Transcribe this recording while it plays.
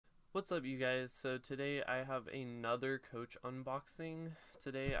What's up, you guys? So today I have another Coach unboxing.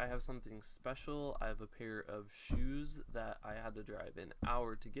 Today I have something special. I have a pair of shoes that I had to drive an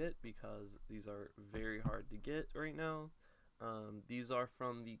hour to get because these are very hard to get right now. These are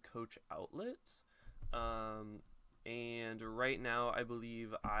from the Coach outlet. And right now I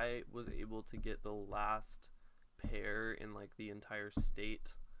believe I was able to get the last pair in like the entire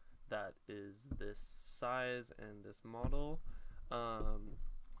state that is this size and this model.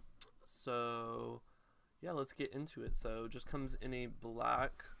 So yeah, let's get into it. So it just comes in a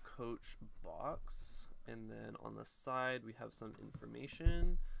black Coach box, and then on the side we have some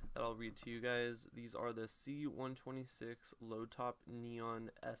information that I'll read to you guys. These are the C126 low top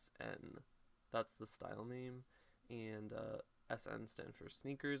neon SN. That's the style name, and SN stands for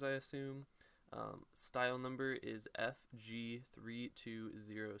sneakers, I assume. Style number is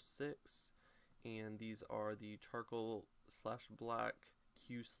FG3206, and these are the charcoal slash black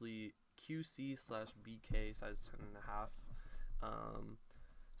QC slash BK size 10.5.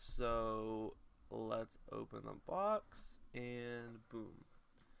 So let's open the box and boom.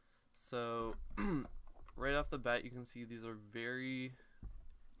 So right off the bat, you can see these are very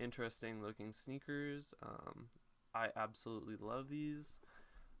interesting looking sneakers. I absolutely love these.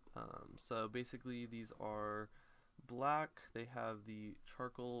 So basically these are black. They have the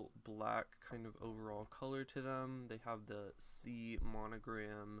charcoal black kind of overall color to them. They have the C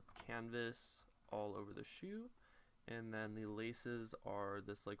Monogram canvas all over the shoe, and then the laces are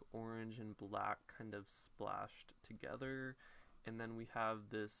this like orange and black kind of splashed together, and then we have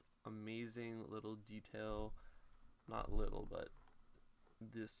this amazing little detail, not little, but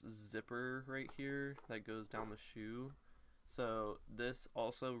this zipper right here that goes down the shoe. So this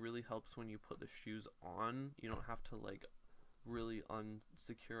also really helps when you put the shoes on. You don't have to like really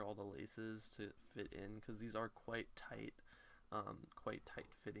unsecure all the laces to fit in, because these are quite tight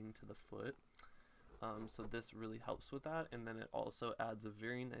fitting to the foot. So this really helps with that, and then it also adds a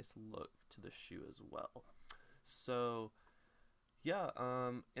very nice look to the shoe as well. So yeah,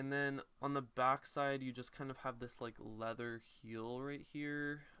 and then on the back side you just kind of have this like leather heel right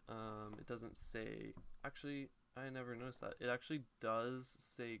here. It doesn't say, actually I never noticed that. It actually does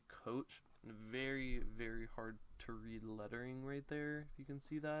say Coach. Very, very hard to read lettering right there. If you can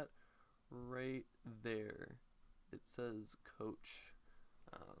see that right there, it says Coach.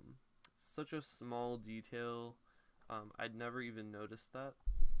 Such a small detail. I'd never even noticed that,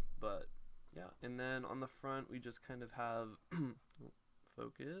 but yeah. And then on the front, we just kind of have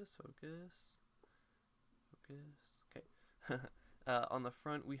focus. Okay. On the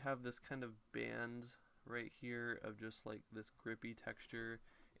front, we have this kind of band right here of just like this grippy texture,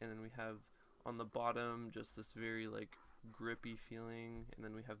 and then we have on the bottom just this very like grippy feeling, and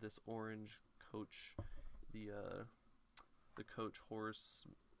then we have this orange Coach, the Coach horse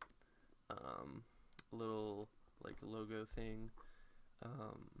little like logo thing.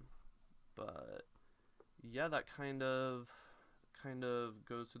 But yeah, that kind of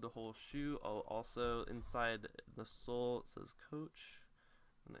goes through the whole shoe. Also inside the sole it says Coach,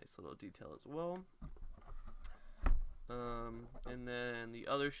 a nice little detail as well. And then the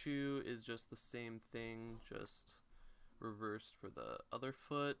other shoe is just the same thing, just reversed for the other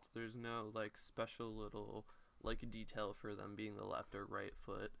foot. There's no like special little like detail for them being the left or right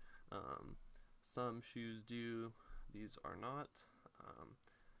foot. Some shoes do, these are not.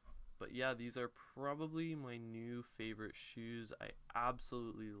 But yeah, these are probably my new favorite shoes. I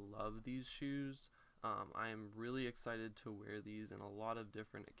absolutely love these shoes. I am really excited to wear these in a lot of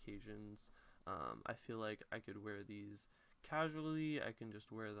different occasions. I feel like I could wear these casually. I can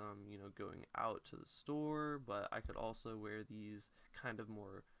just wear them, you know, going out to the store, but I could also wear these kind of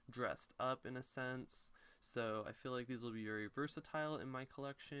more dressed up in a sense. So I feel like these will be very versatile in my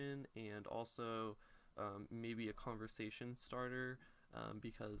collection, and also maybe a conversation starter,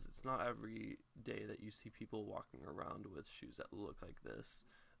 because it's not every day that you see people walking around with shoes that look like this.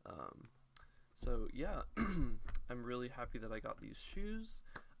 So yeah, I'm really happy that I got these shoes.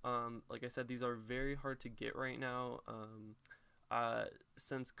 Like I said, these are very hard to get right now.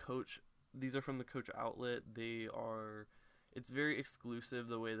 Since Coach, these are from the Coach outlet, it's very exclusive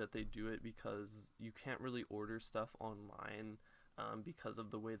the way that they do it, because you can't really order stuff online because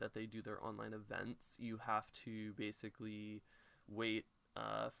of the way that they do their online events. You have to basically wait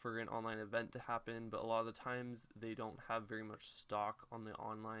for an online event to happen, but a lot of the times they don't have very much stock on the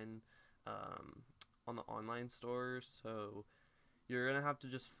online store, so you're gonna have to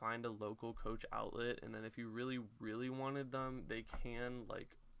just find a local Coach outlet, and then if you really wanted them, they can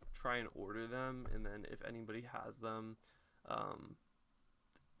like try and order them, and then if anybody has them,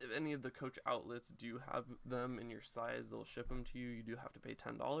 if any of the Coach outlets do have them in your size, they'll ship them to you. You do have to pay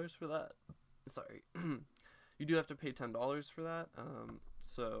 $10 for that. Sorry. You do have to pay $10 for that.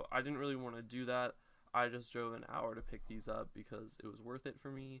 So I didn't really want to do that. I just drove an hour to pick these up because it was worth it for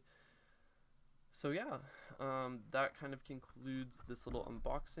me. So yeah, that kind of concludes this little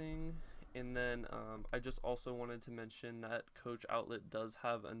unboxing. And then I just also wanted to mention that Coach Outlet does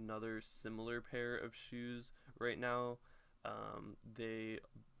have another similar pair of shoes right now. They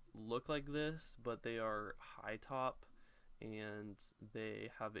look like this, but they are high top, and they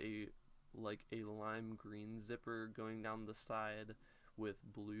have a lime green zipper going down the side with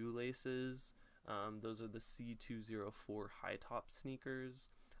blue laces. Those are the C204 high top sneakers.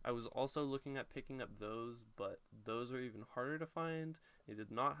 I was also looking at picking up those, but those are even harder to find. They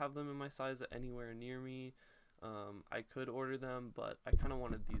did not have them in my size anywhere near me. I could order them, but I kind of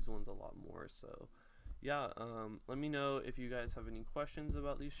wanted these ones a lot more. So yeah, let me know if you guys have any questions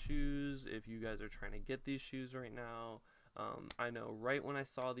about these shoes, if you guys are trying to get these shoes right now. I know right when I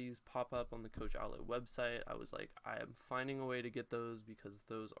saw these pop up on the Coach Outlet website, I was like, I am finding a way to get those because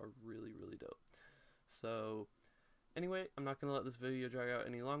those are really, really dope. So anyway, I'm not going to let this video drag out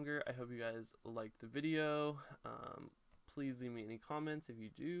any longer. I hope you guys liked the video. Please leave me any comments if you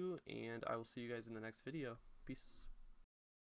do, and I will see you guys in the next video. Peace.